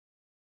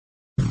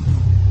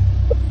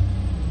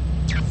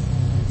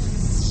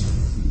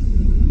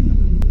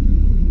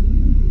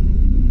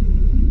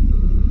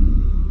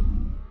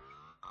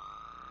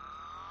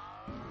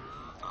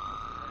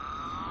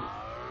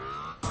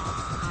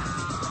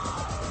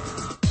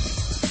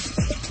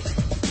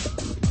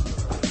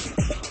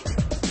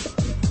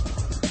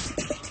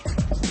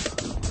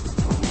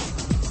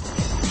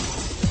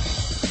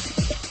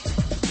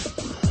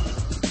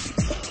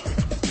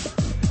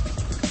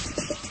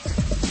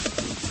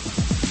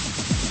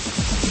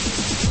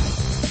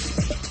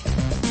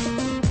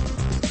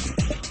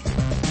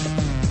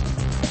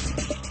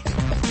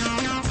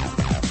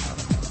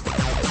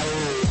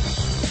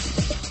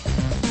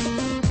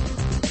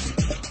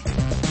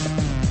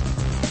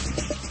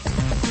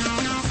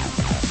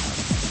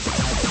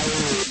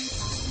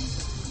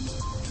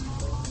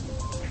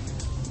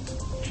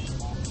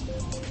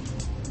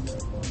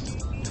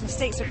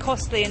mistakes are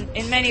costly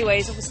in many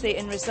ways, obviously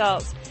in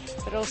results,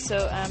 but also,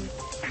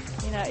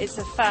 you know, it's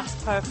a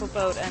fast, powerful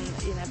boat,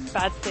 and you know,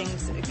 bad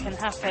things can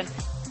happen.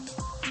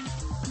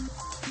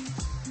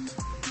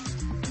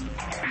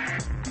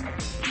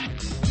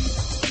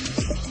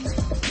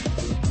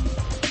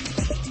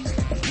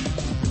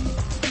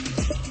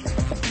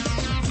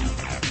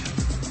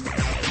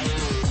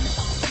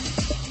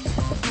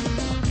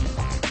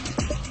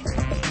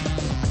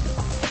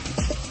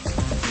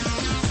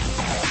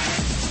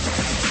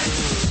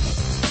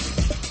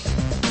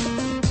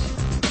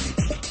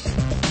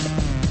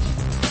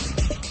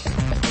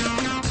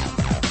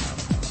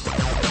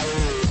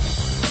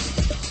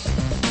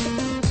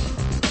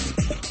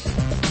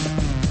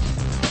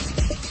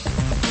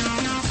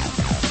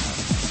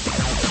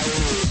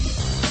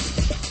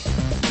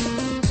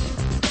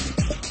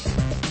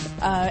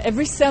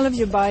 Every cell of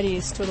your body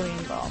is totally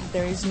involved.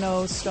 There is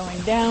no slowing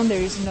down,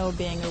 there is no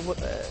being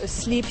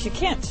asleep. You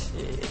can't.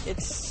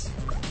 It's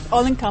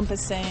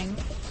all-encompassing,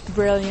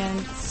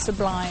 brilliant,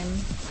 sublime.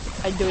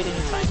 I'd do it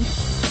anytime.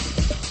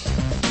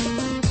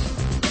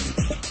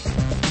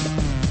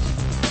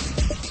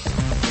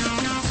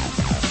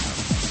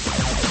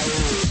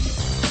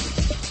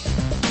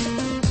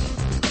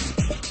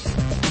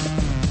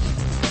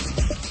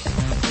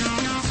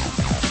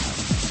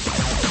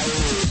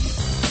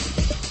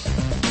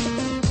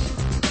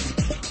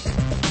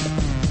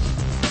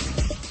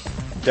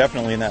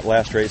 Definitely in that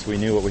last race we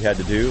knew what we had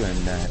to do,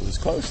 and it was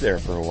close there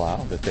for a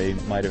while, that they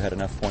might have had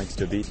enough points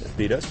to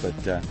beat us, but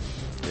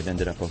it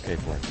ended up okay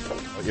for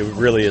us. It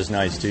really is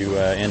nice to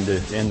end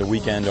the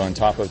weekend on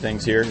top of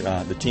things here.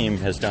 The team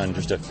has done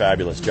just a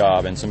fabulous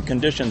job, and some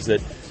conditions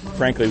that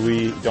frankly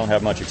we don't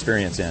have much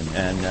experience in,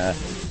 and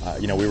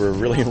you know, we were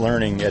really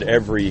learning at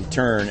every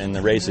turn in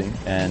the racing,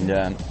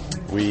 and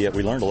we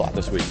learned a lot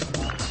this week.